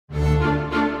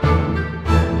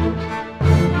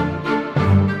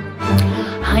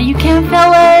you can,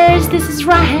 fellas. This is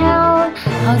Rahel.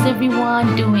 How's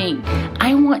everyone doing?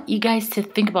 I want you guys to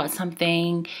think about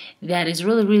something that is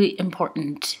really, really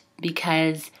important,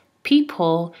 because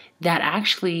people that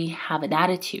actually have an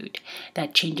attitude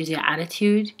that changes your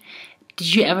attitude.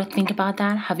 Did you ever think about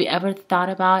that? Have you ever thought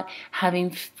about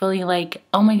feeling like,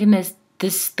 oh my goodness,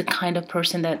 this is the kind of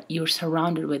person that you're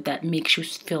surrounded with that makes you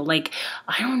feel like,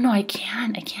 I don't know, I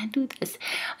can't do this.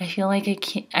 I feel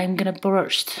like I'm gonna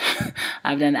burst.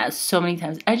 I've done that so many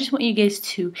times. I just want you guys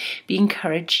to be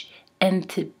encouraged and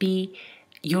to be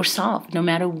yourself, no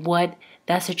matter what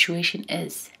that situation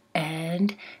is.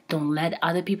 And don't let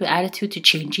other people's attitude to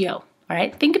change you. All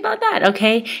right? Think about that,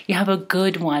 okay? You have a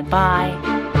good one.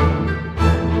 Bye.